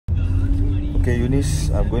Okay,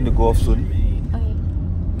 Eunice, I'm going to go off soon.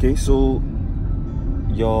 Okay, so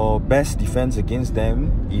your best defense against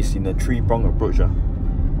them is in a 3-prong approach.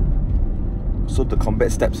 So the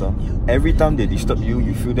combat steps are, every time they disturb you,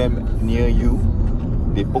 you feel them near you,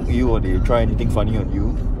 they poke you or they try anything funny on you,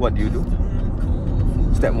 what do you do?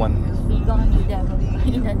 Step 1. We gone you devil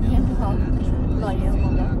in the name of Lord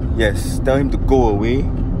Yehovah. Yes, tell him to go away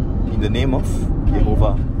in the name of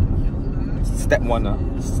Yehovah. Step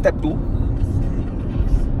 1. Step 2.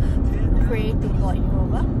 Pray to Lord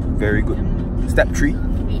Yehovah. Very good. Step 3.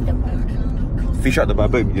 Read the Bible. Fish out the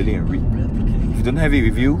Bible immediately and read. If you don't have it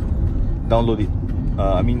with you, download it.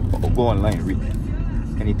 Go online and read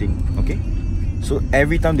anything. Okay? So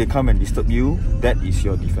every time they come and disturb you, that is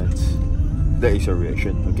your defense. That is your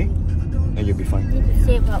reaction. Okay? And you'll be fine. Need to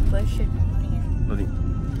save up version. No need.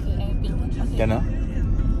 Okay, anything. Okay. Can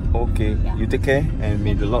Okay. Yeah. You take care and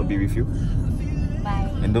may the Lord be with you. Bye.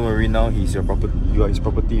 And don't worry, now he's your property. You are his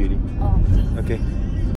property already. Oh, okay. Okay.